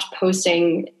stopped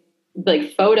posting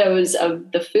like photos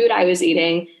of the food I was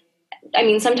eating. I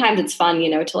mean, sometimes it's fun, you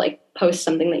know, to like post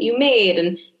something that you made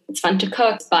and it's fun to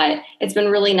cook, but it's been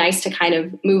really nice to kind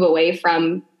of move away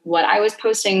from what I was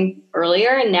posting earlier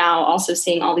and now also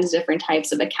seeing all these different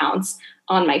types of accounts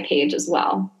on my page as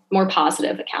well, more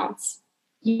positive accounts.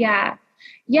 Yeah.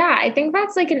 Yeah. I think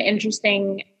that's like an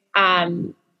interesting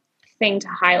thing to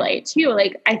highlight too.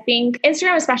 Like I think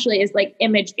Instagram especially is like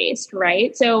image based,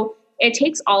 right? So it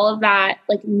takes all of that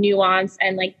like nuance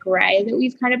and like gray that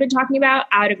we've kind of been talking about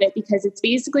out of it because it's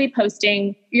basically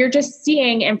posting, you're just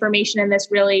seeing information in this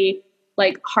really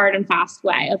like hard and fast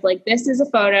way of like, this is a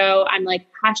photo, I'm like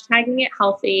hashtagging it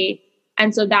healthy.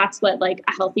 And so that's what like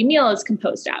a healthy meal is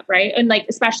composed of, right? And like,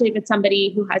 especially if it's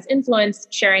somebody who has influence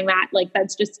sharing that, like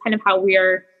that's just kind of how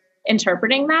we're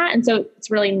interpreting that. And so it's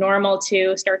really normal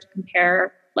to start to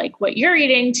compare like what you're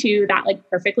eating to that like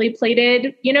perfectly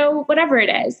plated, you know, whatever it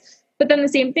is. But then the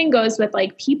same thing goes with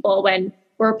like people when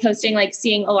we're posting, like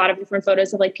seeing a lot of different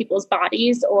photos of like people's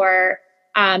bodies or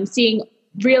seeing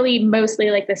really mostly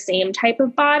like the same type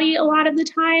of body a lot of the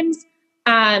times,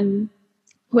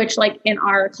 which like in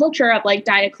our culture of like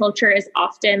diet culture is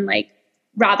often like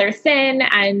rather thin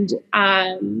and,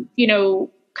 you know,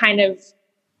 kind of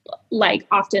like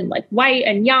often like white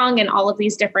and young and all of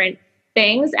these different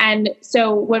things. And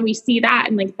so when we see that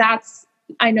and like that's,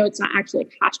 I know it's not actually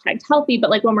like hashtagged healthy, but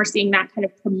like when we're seeing that kind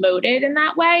of promoted in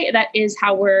that way, that is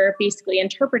how we're basically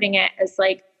interpreting it as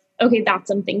like, okay, that's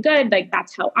something good. Like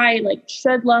that's how I like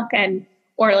should look. And,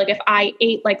 or like if I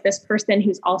ate like this person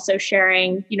who's also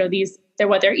sharing, you know,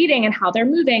 what they're eating and how they're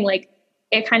moving, like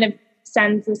it kind of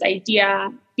sends this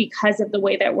idea because of the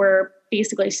way that we're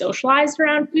basically socialized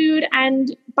around food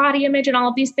and body image and all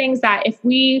of these things that if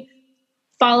we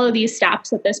follow these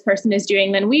steps that this person is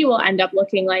doing, then we will end up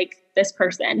looking like this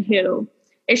person who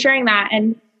is sharing that.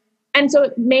 And so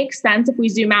it makes sense if we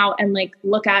zoom out and like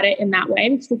look at it in that way,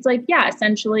 because it's like, yeah,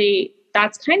 essentially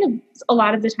that's kind of a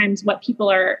lot of the times what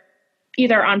people are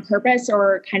either on purpose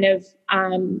or kind of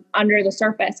under the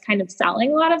surface kind of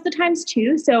selling a lot of the times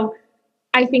too. So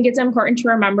I think it's important to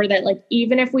remember that like,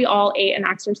 even if we all ate and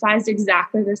exercised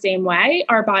exactly the same way,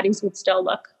 our bodies would still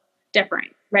look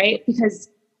different, right? Because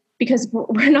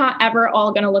we're not ever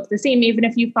all going to look the same. Even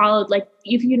if you followed, like,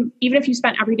 even if you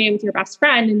spent every day with your best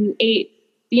friend and you ate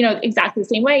exactly the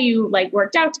same way. You like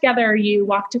worked out together, you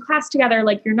walked to class together,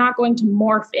 like you're not going to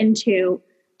morph into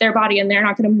their body and they're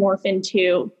not going to morph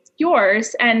into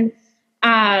yours. And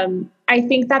I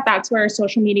think that that's where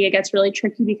social media gets really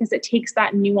tricky because it takes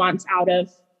that nuance out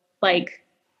of like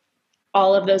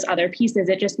all of those other pieces.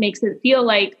 It just makes it feel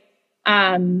like,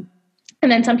 and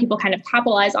then some people kind of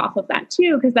capitalize off of that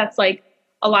too, because that's like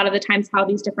a lot of the times how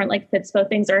these different like Fitspo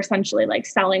things are essentially like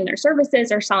selling their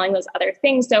services or selling those other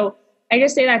things. So I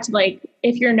just say that to like,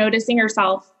 if you're noticing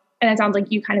yourself, and it sounds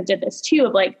like you kind of did this too,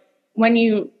 of like when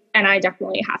you, and I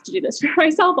definitely have to do this for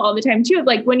myself all the time too, of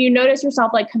like when you notice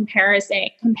yourself like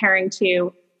comparing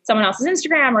to someone else's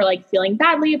Instagram or like feeling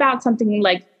badly about something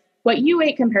like what you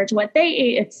ate compared to what they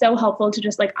ate, it's so helpful to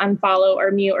just like unfollow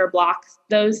or mute or block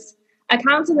those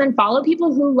accounts and then follow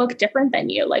people who look different than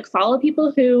you, like follow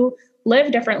people who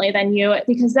live differently than you,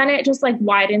 because then it just like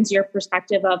widens your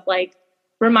perspective of like,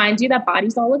 reminds you that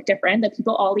bodies all look different, that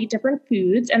people all eat different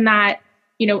foods, and that,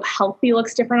 healthy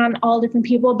looks different on all different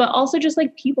people, but also just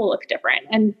like people look different.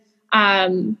 And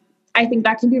I think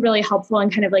that can be really helpful in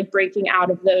kind of like breaking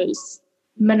out of those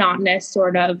monotonous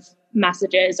sort of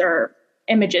messages or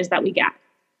images that we get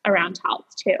around health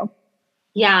too.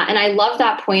 Yeah. And I love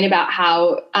that point about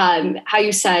how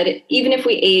you said, even if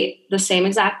we ate the same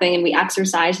exact thing and we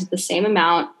exercised the same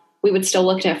amount, we would still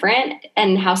look different,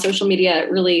 and how social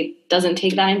media really doesn't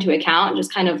take that into account,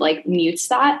 just kind of like mutes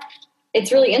that.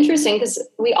 It's really interesting because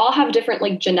we all have different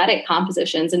like genetic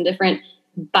compositions and different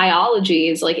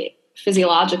biologies, like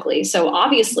physiologically. So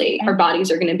obviously our bodies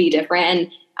are going to be different.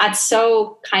 And that's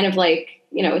so kind of like,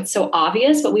 it's so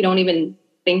obvious, but we don't even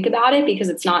think about it because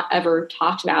it's not ever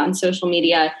talked about, and social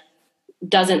media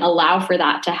doesn't allow for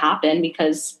that to happen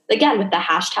because, again, with the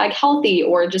hashtag healthy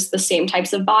or just the same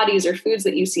types of bodies or foods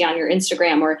that you see on your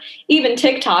Instagram or even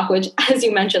TikTok, which, as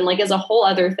you mentioned, like is a whole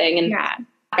other thing. And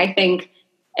I think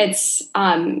it's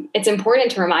important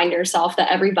to remind yourself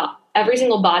that every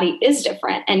single body is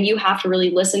different, and you have to really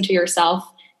listen to yourself,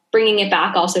 bringing it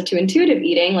back also to intuitive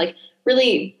eating, like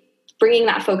really bringing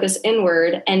that focus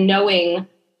inward and knowing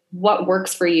what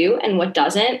works for you and what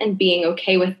doesn't, and being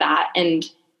okay with that and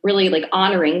really like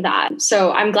honoring that.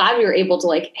 So I'm glad we were able to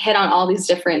like hit on all these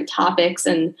different topics,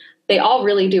 and they all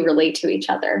really do relate to each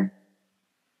other.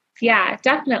 Yeah,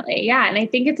 definitely. Yeah. And I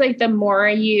think it's like the more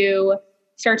you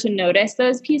start to notice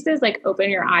those pieces, like open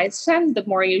your eyes to them, the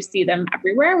more you see them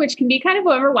everywhere, which can be kind of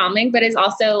overwhelming, but is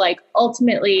also like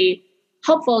ultimately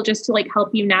helpful just to like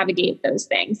help you navigate those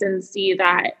things and see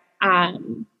that,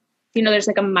 there's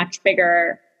like a much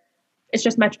bigger, it's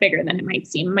just much bigger than it might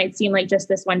seem. It might seem like just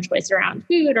this one choice around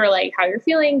food or like how you're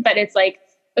feeling, but it's like,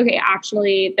 okay,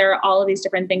 actually there are all of these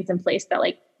different things in place that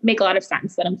like make a lot of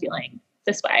sense that I'm feeling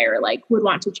this way, or like would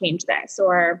want to change this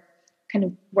or kind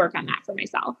of work on that for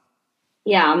myself.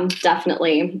 Yeah,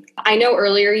 definitely. I know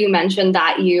earlier you mentioned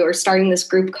that you are starting this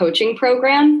group coaching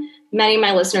program. Many of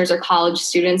my listeners are college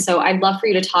students, so I'd love for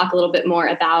you to talk a little bit more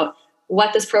about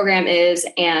what this program is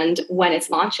and when it's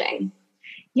launching.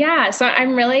 Yeah, so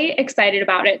I'm really excited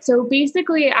about it. So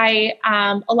basically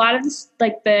a lot of this,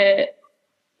 like the,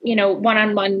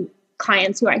 one-on-one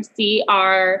clients who I see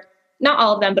are, not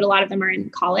all of them, but a lot of them are in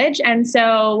college. And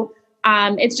so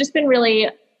it's just been really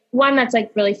one that's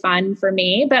like really fun for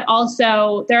me, but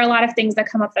also there are a lot of things that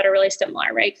come up that are really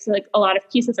similar, right? So like a lot of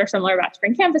pieces are similar about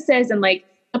different campuses and like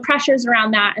the pressures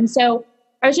around that. And so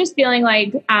I was just feeling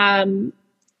like,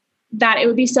 that it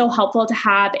would be so helpful to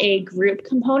have a group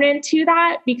component to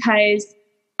that, because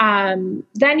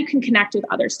then you can connect with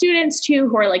other students too,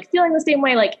 who are like feeling the same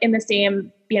way, like in the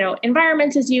same,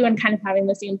 environment as you, and kind of having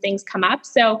the same things come up.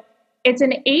 So it's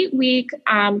an 8-week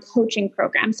coaching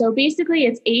program. So basically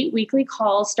it's 8 weekly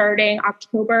calls starting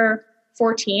October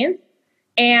 14th,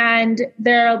 and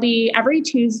there'll be every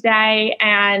Tuesday,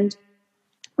 and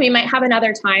we might have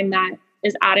another time that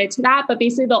is added to that, but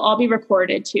basically they'll all be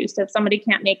recorded too. So if somebody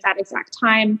can't make that exact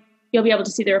time, you'll be able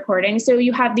to see the recording. So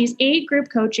you have these 8 group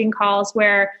coaching calls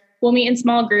where we'll meet in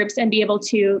small groups and be able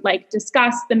to like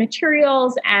discuss the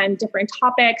materials and different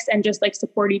topics and just like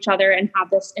support each other and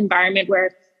have this environment where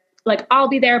like I'll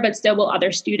be there, but still will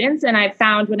other students. And I've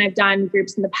found when I've done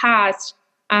groups in the past,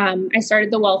 I started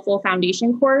the Wellful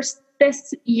Foundation course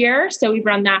this year. So we've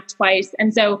run that twice.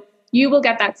 And so you will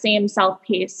get that same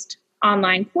self-paced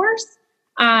online course,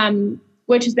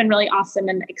 which has been really awesome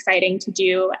and exciting to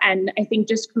do. And I think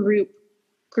just group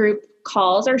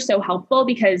calls are so helpful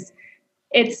because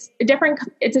it's a different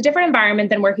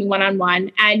environment than working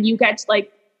one-on-one, and you get to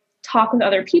like talk with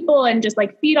other people and just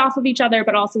like feed off of each other,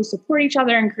 but also support each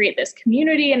other and create this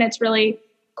community. And it's really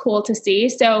cool to see.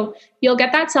 So you'll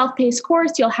get that self-paced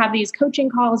course. You'll have these coaching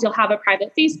calls. You'll have a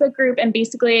private Facebook group. And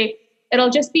basically it'll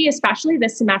just be, especially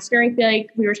this semester, I feel like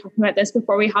we were talking about this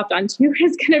before we hopped on too,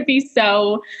 is going to be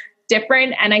so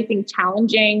different and I think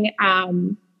challenging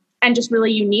and just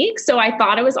really unique. So I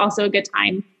thought it was also a good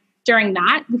time during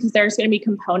that, because there's going to be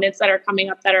components that are coming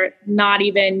up that are not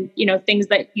even, things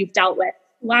that you've dealt with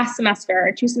last semester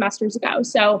or 2 semesters ago.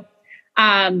 So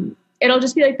it'll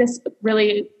just be like this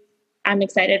really, I'm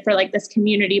excited for like this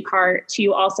community part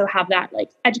to also have that like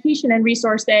education and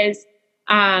resources,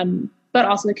 but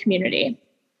also the community.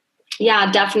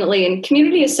 Yeah, definitely. And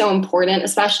community is so important,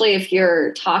 especially if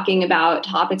you're talking about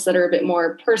topics that are a bit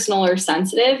more personal or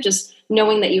sensitive, just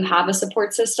knowing that you have a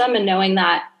support system and knowing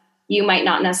that you might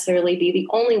not necessarily be the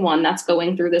only one that's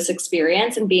going through this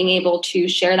experience, and being able to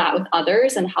share that with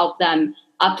others and help them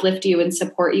uplift you and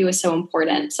support you is so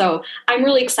important. So I'm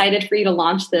really excited for you to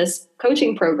launch this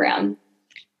coaching program.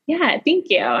 Yeah, thank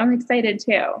you. I'm excited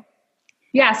too.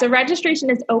 Yeah, so registration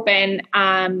is open.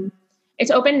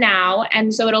 It's open now.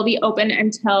 And so it'll be open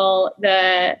until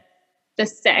the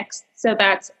 6th. So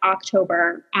that's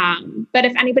October. But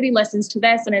if anybody listens to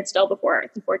this and it's still before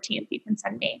the 14th, you can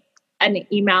send me an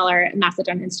email or a message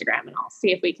on Instagram and I'll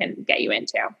see if we can get you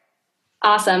into.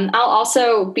 Awesome. I'll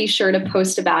also be sure to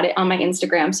post about it on my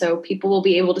Instagram so people will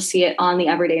be able to see it on the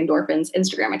Everyday Endorphins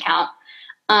Instagram account.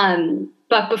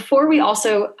 But before we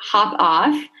also hop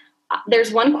off,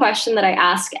 there's one question that I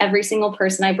ask every single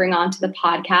person I bring onto the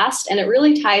podcast, and it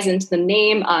really ties into the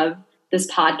name of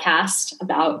this podcast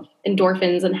about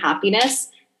endorphins and happiness.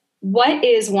 What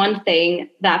is one thing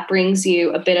that brings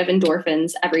you a bit of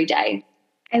endorphins every day?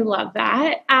 I love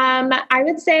that. I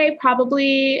would say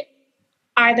probably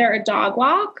either a dog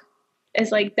walk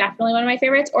is like definitely one of my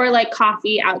favorites, or like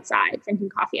coffee outside, drinking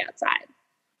coffee outside.